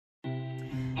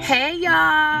Hey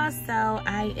y'all, so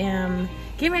I am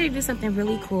getting ready to do something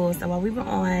really cool. So while we were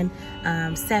on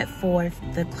set for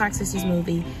the Clark Sisters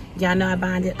movie, y'all know I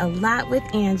bonded a lot with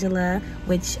Angela,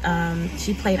 which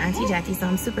she played Auntie Jackie, so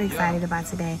I'm super excited about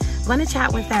today. I'm gonna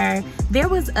chat with her. There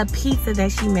was a pizza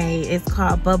that she made. It's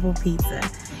called Bubble Pizza,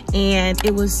 and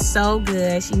it was so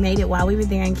good. She made it while we were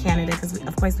there in Canada, because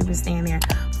of course we were staying there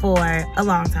for a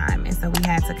long time, and so we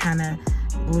had to kind of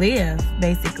live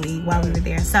basically while we were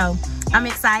there. So I'm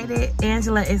excited.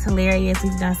 Angela is hilarious.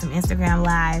 We've done some Instagram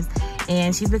lives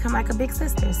and she's become like a big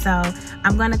sister. So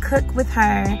I'm gonna cook with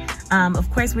her. Of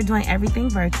course, we're doing everything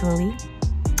virtually.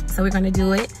 So we're gonna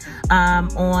do it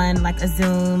on like a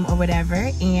Zoom or whatever,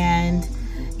 and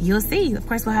you'll see. Of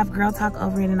course, we'll have girl talk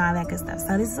over it and all that good stuff.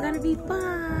 So this is gonna be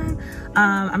fun.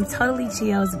 I'm totally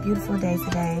chill. It's a beautiful day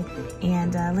today,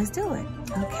 and let's do it.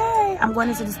 Okay, I'm going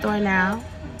into the store now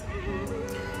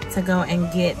to go and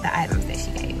get the items that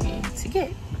she gave me to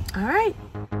get. All right.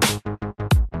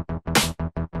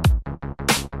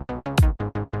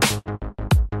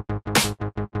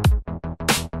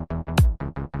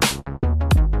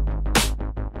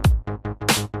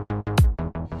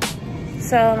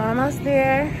 So I'm almost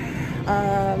there.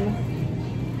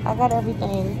 I got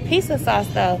everything. Pizza sauce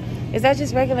though. Is that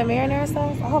just regular marinara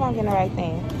sauce? I hope I'm getting the right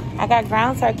thing. I got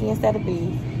ground turkey instead of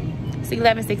beef. It's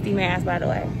 1160 mass, by the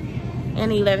way. And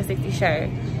the 1160 shirt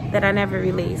that I never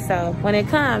released. So when it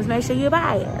comes, make sure you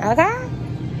buy it, okay?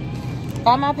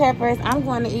 Got my peppers. I'm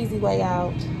going the easy way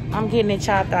out. I'm getting it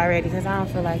chopped already because I don't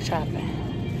feel like chopping.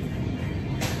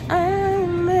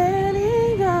 I'm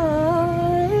letting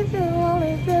go if you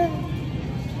only could.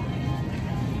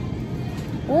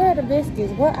 Where are the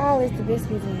biscuits? What aisle is the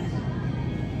biscuits in?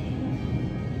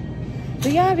 Do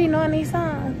y'all be knowing these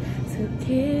songs? So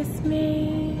kiss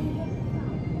me.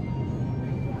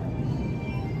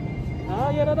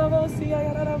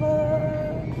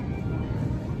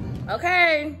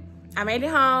 Okay, I made it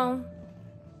home.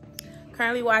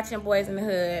 Currently watching Boys in the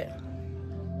Hood.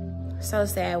 So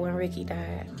sad when Ricky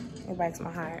died. It breaks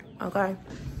my heart, okay?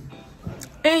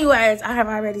 Anyways, I have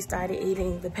already started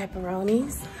eating the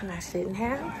pepperonis, and I shouldn't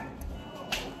have.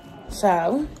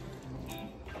 So,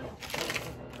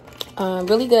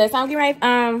 really good. So I'm getting ready,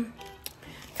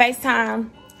 FaceTime.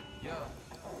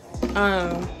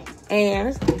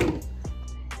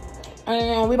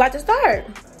 And we about to start.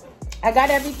 I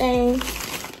got everything.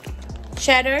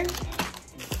 Cheddar,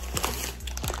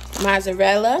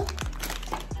 mozzarella.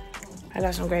 I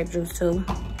got some grape juice too.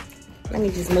 Let me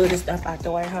just move this stuff out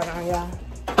the way. Hold on, y'all.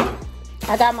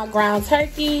 I got my ground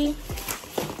turkey.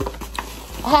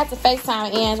 I had to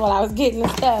FaceTime Ange while I was getting the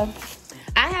stuff.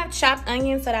 I have chopped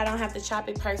onions so that I don't have to chop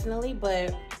it personally,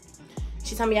 but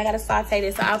she told me I gotta saute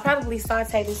this. So I'll probably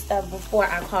saute this stuff before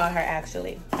I call her,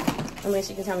 actually. And then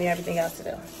she can tell me everything else to do.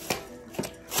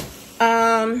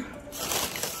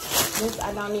 This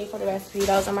I don't need for the recipe.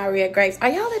 Those are my red grapes. Are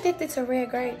y'all addicted to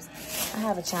red grapes? I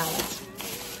have a challenge.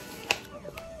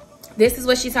 This is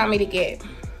what she told me to get.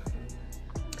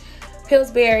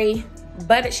 Pillsbury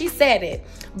butter. She said it.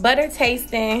 Butter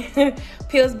tasting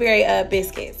Pillsbury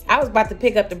biscuits. I was about to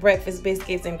pick up the breakfast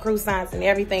biscuits and croissants and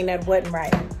everything that wasn't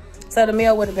right. So the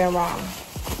meal would have been wrong.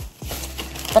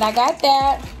 But I got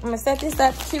that. I'm gonna set this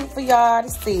up cute for y'all to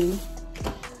see.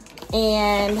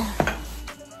 And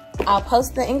I'll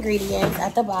post the ingredients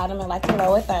at the bottom and like the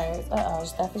lower thirds. Uh-oh,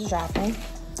 stuff is dropping.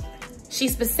 She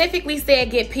specifically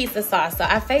said get pizza sauce. So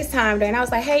I FaceTimed her and I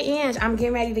was like, hey, Ange, I'm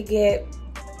getting ready to get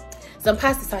some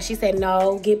pasta sauce. She said,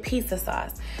 no, get pizza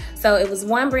sauce. So it was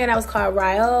one brand that was called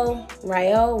Rao,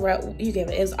 you give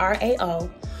it. It was R-A-O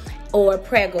or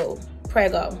Prego.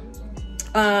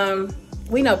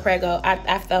 We know Prego.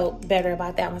 I felt better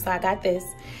about that one, so I got this.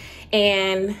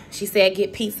 And she said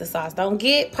get pizza sauce. Don't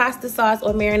get pasta sauce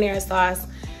or marinara sauce,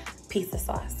 pizza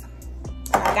sauce.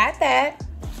 So I got that.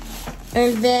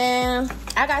 And then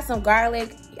I got some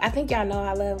garlic. I think y'all know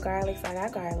I love garlic, so I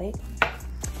got garlic.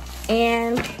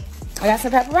 And I got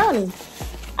some pepperoni.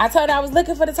 I told her I was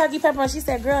looking for the turkey pepperoni. She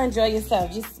said, girl, enjoy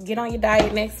yourself. Just get on your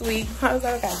diet next week. I was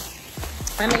like, okay.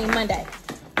 I mean, Monday.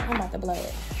 I'm about to blow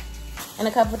it. In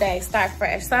a couple days, start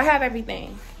fresh. So I have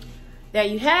everything. There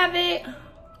you have it.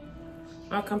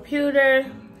 My computer.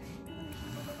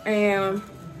 And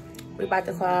we're about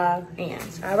to call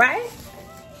Ange. All right?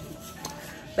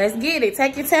 Let's get it.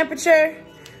 Take your temperature.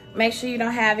 Make sure you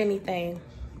don't have anything.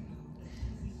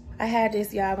 I had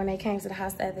this, y'all, when they came to the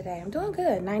house the other day. I'm doing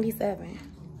good, 97.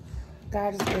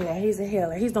 God is good. He's a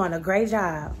healer. He's doing a great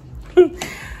job.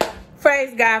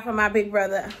 Praise God for my big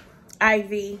brother,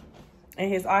 Ivy, and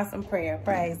his awesome prayer.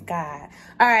 Praise God.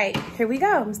 All right, here we go.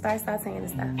 I'm gonna start sauteing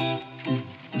this stuff.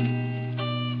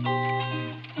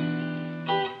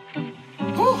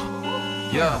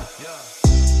 Yeah.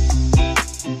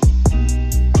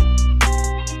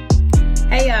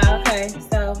 Hey y'all, okay,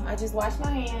 so I just washed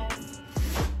my hands.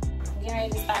 I'm getting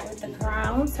ready to start with the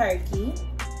ground turkey.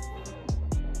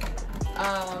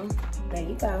 There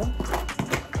you go.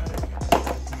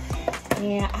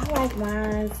 And I like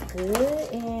mine's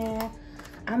good, and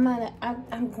I'm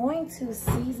going to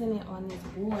season it on this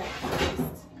board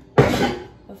first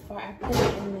before I put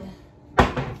it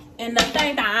in the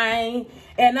thing.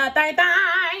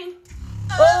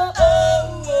 Oh.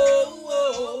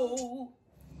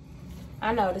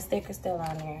 I know the sticker's still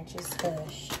on there. Just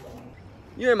hush.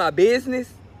 You in my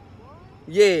business?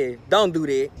 Yeah, don't do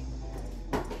that.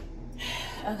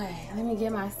 Okay, let me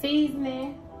get my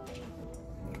seasoning.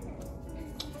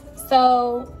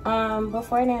 So,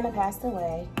 before Nana passed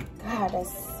away, God,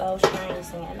 that's so strange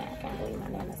saying that. I can't believe my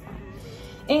Nana's gone.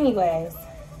 Anyways,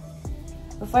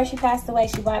 before she passed away,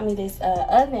 she bought me this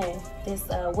oven, this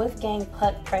Wolfgang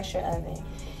Puck pressure oven,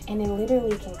 and it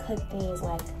literally can cook things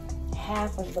like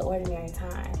half of the ordinary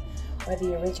time or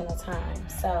the original time.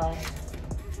 So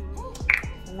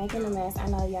I'm making a mess. I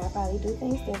know y'all probably do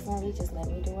things differently. Just let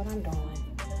me do what I'm doing.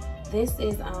 This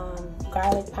is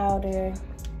garlic powder,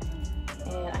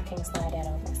 and I can't slide that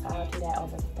over, so I'll do that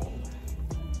over the thing.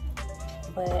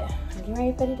 But I'm getting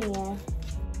ready to put it in.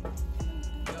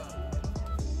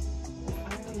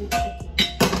 I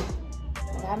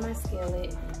got my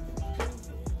skillet,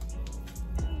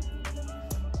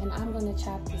 and I'm gonna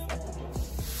chop this up.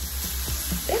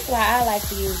 This is why I like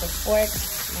to use the fork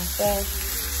myself.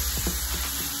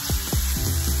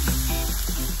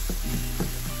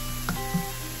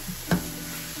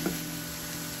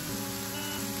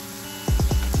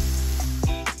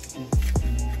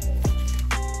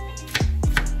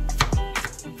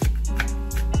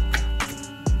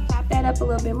 Chop that up a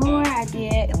little bit more. I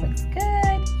did. It looks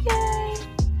good. Yay!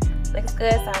 Looks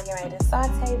good. So I'm getting ready to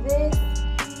saute this.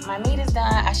 My meat is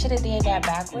done. I should have did that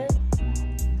backward.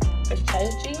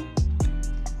 Birchett'S.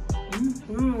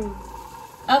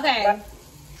 Okay.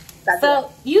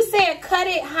 So you said cut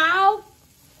it how?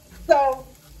 So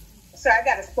I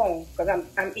got a spoon because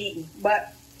I'm eating.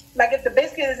 But like if the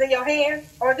biscuit is in your hand,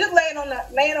 or just lay it on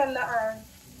the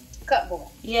cupboard.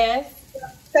 Yes.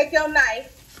 Take your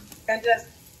knife and just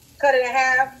cut it in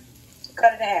half.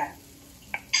 Cut it in half.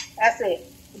 That's it.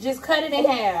 Just cut it in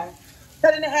half.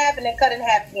 Cut it in half and then cut it in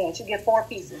half again. You get 4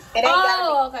 pieces. It ain't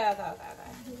okay.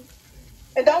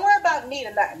 And don't worry about meat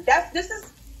or nothing. This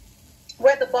is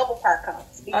where the bubble part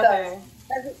comes, because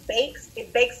as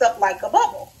it bakes up like a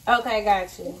bubble. Okay,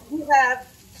 got you. You have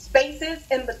spaces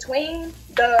in between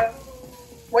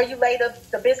where you lay the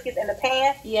biscuits in the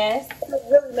pan. Yes. It'll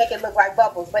really make it look like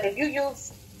bubbles. But if you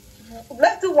use,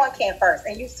 let's do one can first,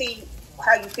 and you see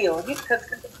how you feel. Because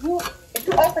if you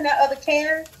open that other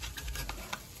can,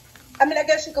 I mean, I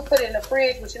guess you could put it in the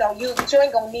fridge, which you don't use, but you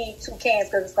ain't gonna need 2 cans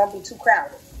because it's gonna be too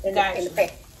crowded in the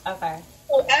pan. Okay.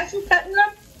 So as you cutting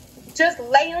them, just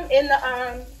lay them in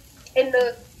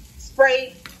the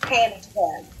spray pan that you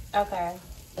have. Okay.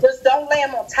 Just don't lay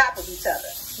them on top of each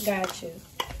other. Got you.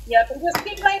 Yep, and just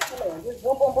keep laying them in. Just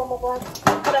boom, boom, boom, boom, boom.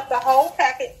 Put up the whole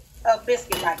packet of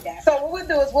biscuit like that. So what we'll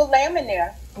do is we'll lay them in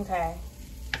there. Okay.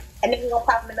 And then we're gonna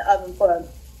pop them in the oven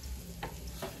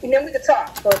and then we can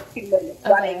talk for a few minutes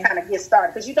while they kind of get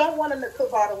started, because you don't want them to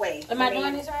cook all the way. Am I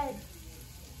doing this right?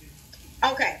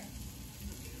 Okay.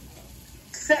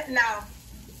 Now,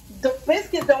 the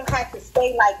biscuits don't have to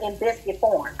stay like in biscuit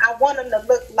form. I want them to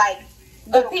look like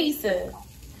little pieces.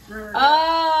 Mm-hmm.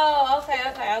 Oh,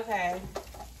 okay.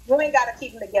 You ain't got to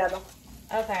keep them together.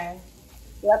 Okay.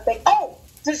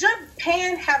 Does your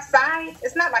pan have sides?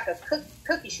 It's not like a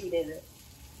cookie sheet, is it?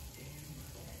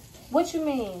 What you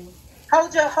mean?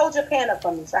 Hold your pan up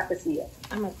for me so I can see it.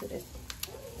 I'm gonna do this.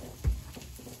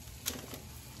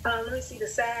 Let me see the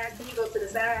side. Can you go to the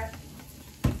side?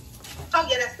 Oh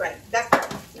yeah, that's right. That's right.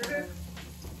 Mm-hmm.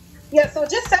 Yeah, so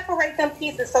just separate them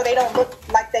pieces so they don't look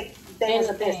like they was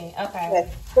a biscuit. Okay.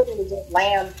 Literally just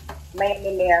lamb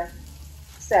in there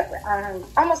separate.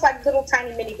 Almost like little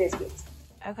tiny mini biscuits.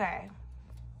 Okay.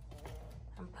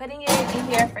 I'm putting it in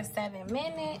here for 7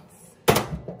 minutes.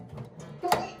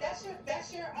 Wait, that's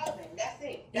your oven. That's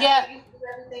it. Yeah. How you do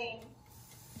everything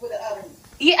with the oven.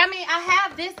 Yeah, I mean, I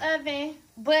have this oven,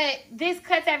 but this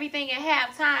cuts everything in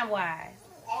half time-wise.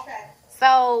 Okay.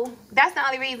 So that's the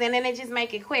only reason, and it just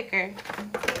make it quicker.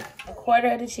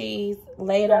 1/4 of the cheese,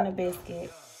 lay it on the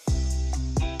biscuit.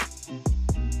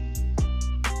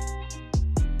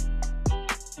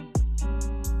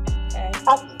 Okay.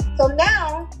 So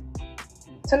now,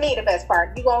 to me, the best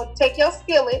part, you're going to take your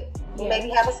skillet You maybe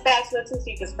have a spatula too, so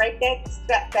you can scrape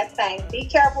that thing. Be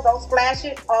careful, don't splash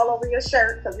it all over your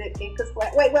shirt because it could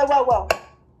splash. Wait, hold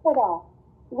on.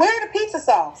 Where the pizza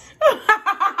sauce? I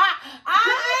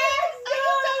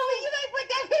Put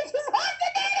that pizza sauce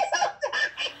in there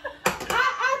sometime.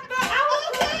 I was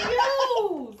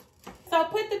confused. So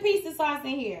put the pizza sauce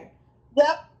in here.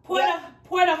 Yep.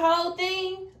 Pour the whole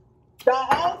thing. The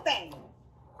whole thing.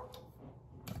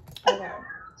 Okay.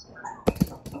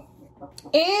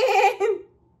 And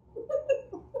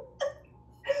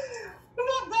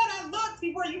I looked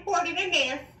before you poured it in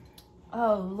there.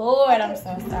 oh Lord, I'm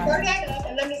so Pour sorry. that up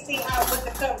and let me see what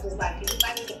the coverage is like. You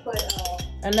might need to put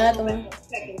Another one.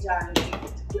 second jar in there.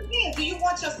 Again, do you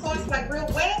want your sauce like real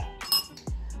wet?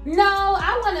 No,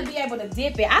 I want to be able to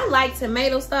dip it. I like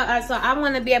tomato sauce, so I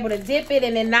want to be able to dip it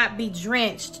and then not be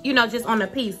drenched, you know, just on the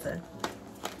pizza.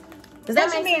 Does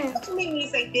that make sense? What you mean when you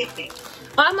say dip it?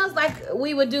 Almost like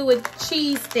we would do with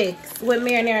cheese sticks with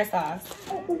marinara sauce.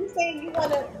 Oh, so you saying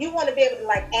you wanna be able to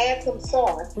like add some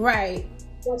sauce? Right.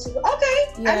 Okay,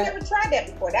 Yeah. I've never tried that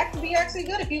before. That could be actually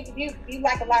good if you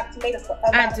like a lot of tomato sauce.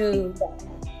 I do.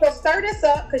 So stir this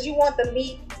up because you want the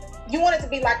meat. You want it to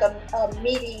be like a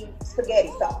meaty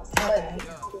spaghetti sauce. Okay.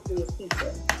 But it's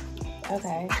pizza.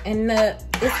 Okay. And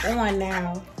it's on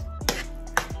now.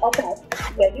 Okay.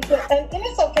 Yeah, you put, and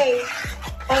it's okay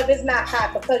if it's not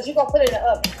hot because you're gonna put it in the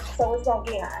oven, so it's gonna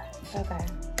get hot. Okay.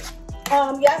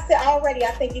 Yeah, I said already.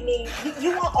 I think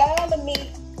you want all the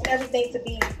meat and everything to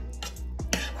be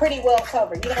pretty well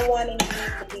covered. You don't want any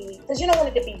meat to be because you don't want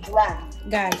it to be dry.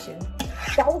 Got you.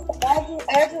 So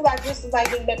add you like just like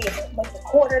maybe a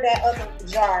quarter of that other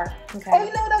jar. Okay. Oh,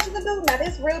 you know what else you can do? Now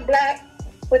this real black,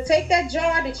 but take that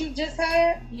jar that you just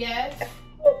had. Yes.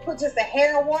 Put just a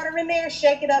hair of water in there,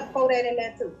 shake it up, pour that in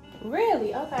there too.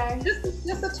 Really? Okay.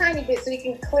 Just a tiny bit so you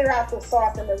can clear out the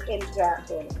sauce in the jar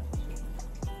for it.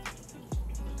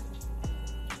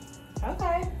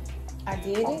 Okay. I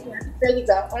did it. There you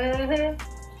go.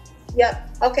 Mm-hmm. Yep.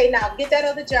 Okay, now get that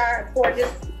other jar and pour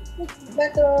just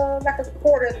like a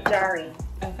quarter of the jar in.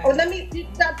 Okay. Oh, you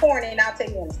start pouring it and I'll tell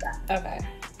you when to stop. Okay.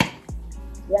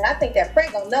 Yeah, I think that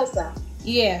Frank gonna know something.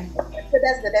 Yeah. But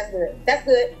that's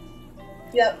good.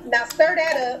 Yep. Now stir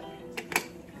that up.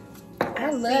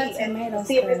 I love tomato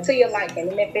See if it's to your liking.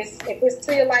 And if it's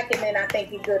to your liking, then I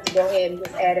think you're good to go ahead and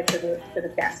just add it to the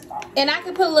casserole. And I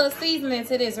can put a little seasoning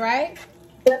to this, right?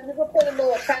 Yep, you can put a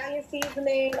little Italian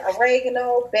seasoning,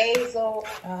 oregano, basil,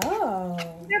 Oh.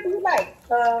 whatever you like.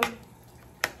 To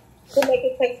make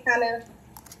it taste kind of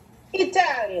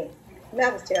Italian.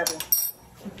 That was terrible.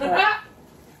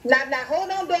 Now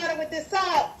hold on, daughter, with this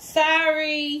salt.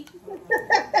 Sorry.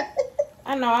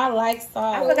 I know I like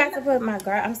salt. I forgot to put my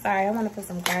garlic. I'm sorry. I want to put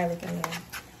some garlic in there.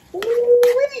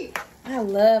 Ooh-wee. I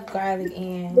love garlic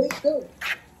in. Me too.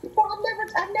 Well,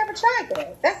 I've never tried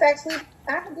that. That's actually,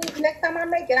 I can do it next time I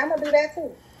make it. I'm gonna do that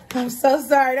too. I'm so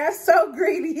sorry. That's so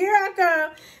greedy. Here I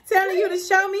come telling you to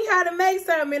show me how to make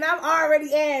something, and I'm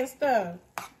already adding stuff.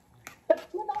 But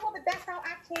you know what? But that's how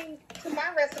I came to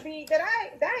my recipe that I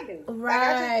do. Right. Like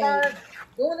I just started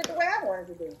doing it the way I wanted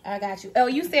to do. I got you. Oh,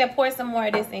 you said pour some more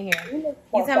of this in here. You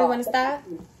tell me when to stop?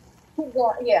 Keep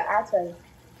going. Yeah, I'll tell you.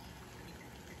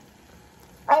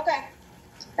 Okay.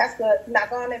 That's good. Now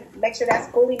go on and make sure that's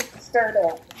fully stirred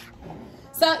up.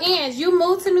 So, Ange, you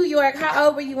moved to New York. How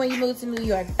old were you when you moved to New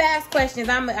York? Fast questions.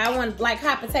 I want like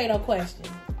hot potato questions.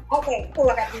 Okay, cool.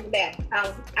 I got to do that.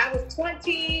 I was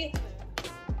 26.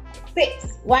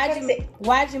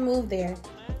 Why'd you move there?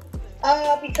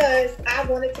 Because I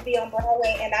wanted to be on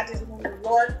Broadway, and I just knew New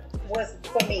York was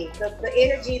for me. The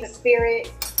energy, the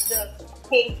spirit, the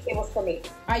pace, it was for me.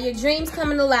 Are your dreams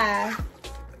coming alive?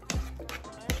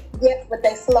 Yes, but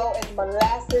they slow as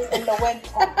molasses in the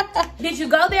winter. Did you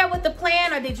go there with the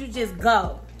plan, or did you just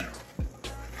go?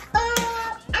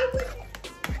 I went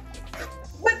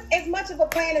with as much of a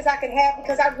plan as I could have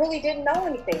because I really didn't know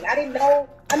anything. I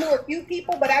knew a few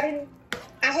people, but I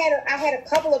had a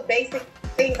couple of basic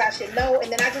things I should know,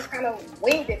 and then I just kind of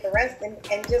winged it the rest and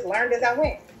just learned as I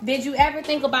went. Did you ever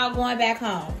think about going back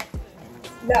home?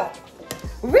 No.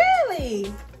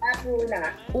 Really? Absolutely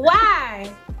not.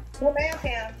 Why? Well, ma'am,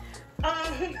 Pam.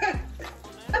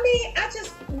 I mean,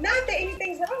 not that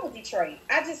anything's wrong with Detroit.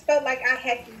 I just felt like I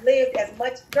had lived as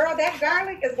much. Girl, that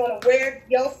garlic is going to wear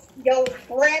your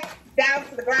breath down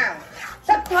to the ground.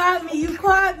 You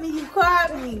caught me.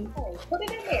 Put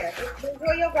it in there.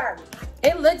 Enjoy your garlic.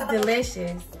 It looks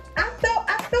delicious. I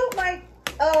felt like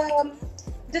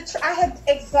I had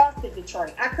exhausted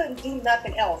Detroit. I couldn't do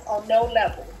nothing else on no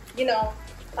level. You know,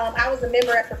 I was a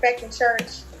member at Perfecting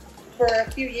Church. for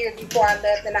a few years before I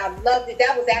left, and I loved it.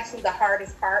 That was actually the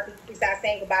hardest part, besides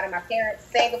saying goodbye to my parents,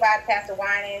 saying goodbye to Pastor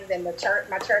Winans and the church,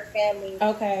 my church family.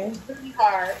 Okay. It was really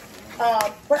hard.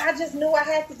 But I just knew I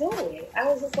had to do it. I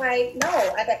was just like,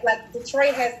 no,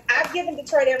 Detroit I've given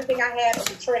Detroit everything I have, and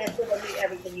Detroit has given me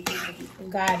everything you give me.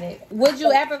 Got it. Would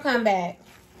you ever come back?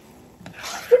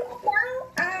 No,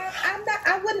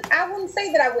 I wouldn't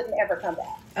say that I wouldn't ever come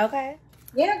back. Okay.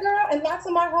 Yeah, girl, and lots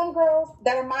of my homegirls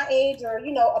that are my age or,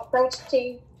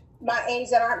 approaching my age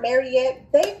that aren't married yet,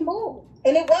 they've moved.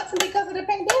 And it wasn't because of the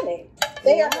pandemic.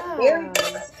 They are very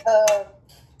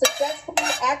successful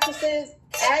actresses,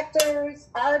 actors,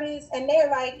 artists, and they're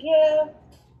like, yeah,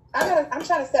 I'm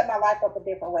trying to set my life up a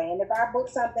different way. And if I book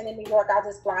something in New York, I'll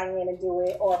just fly in and do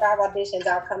it. Or if I have auditions,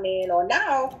 I'll come in. Or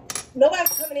now, nobody's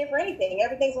coming in for anything.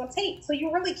 Everything's on tape. So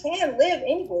you really can live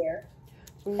anywhere.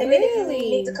 Really? And then if you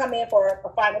need to come in for a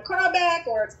final callback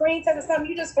or a screen test or something,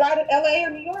 you just fly to LA or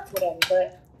New York, whatever.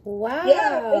 But wow.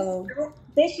 Yeah,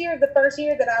 this year is the first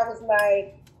year that I was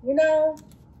like,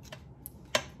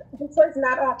 Detroit's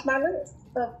not off my list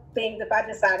of things if I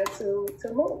decided to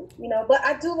move, But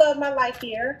I do love my life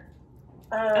here.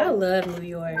 I love New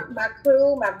York. My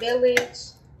crew, my village.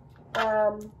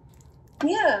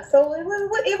 Yeah, so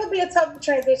it would be a tough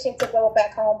transition to go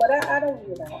back home, but I don't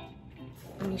really know.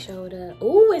 Let me show it up.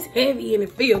 Ooh, it's heavy and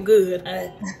it feel good.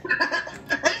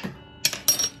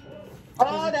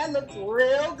 Oh, that looks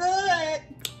real good.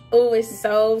 Oh, it's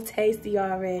so tasty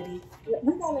already.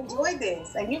 We're going to enjoy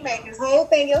this. And you make this whole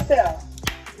thing yourself.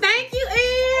 Thank you,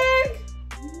 Egg.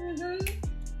 Mm-hmm.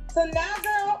 So now,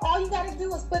 girl, all you got to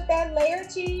do is put that layer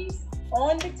cheese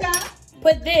on the top.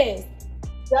 Put this.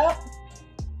 Yup.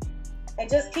 And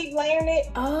just keep layering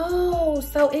it. Oh,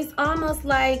 so it's almost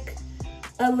like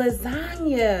a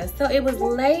lasagna. So it was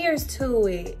layers to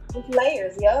it. It's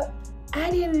layers, yup. I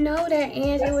didn't know that,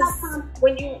 Ange. That's it was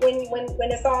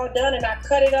when it's all done and I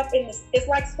cut it up it's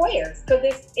like squares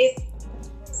because it's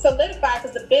solidified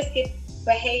because the biscuit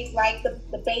behaves like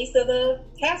the base of the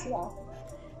casserole.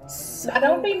 so Now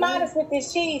don't be modest with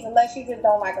this cheese unless you just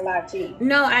don't like a lot of cheese.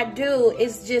 No, I do.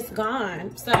 It's just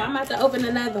gone. So I'm about to open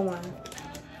another one.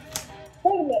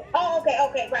 Wait a minute. Oh,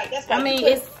 okay, right. That's right. I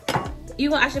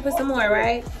mean, I should put some more,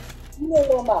 right? You need a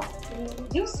little more.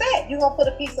 You said you're gonna put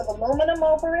a piece of aluminum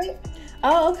over it.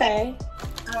 Oh, okay.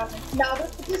 Now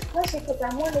this question because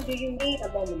I'm wondering, do you need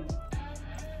aluminum?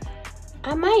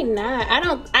 I might not.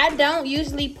 I don't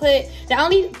usually put. The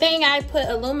only thing I put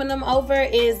aluminum over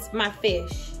is my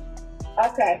fish.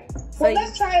 Okay. Well,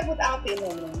 let's try it without the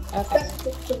aluminum. Okay. Let's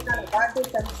just kind of guard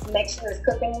this and make sure it's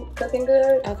cooking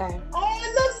good. Okay. Oh,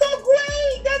 it looks so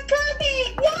great! That's perfect!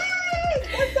 Yay!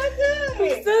 That's so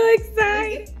good! I'm so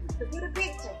excited. Get a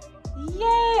picture.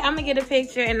 Yay! I'm gonna get a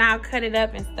picture and I'll cut it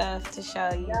up and stuff to show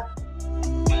you. Yep.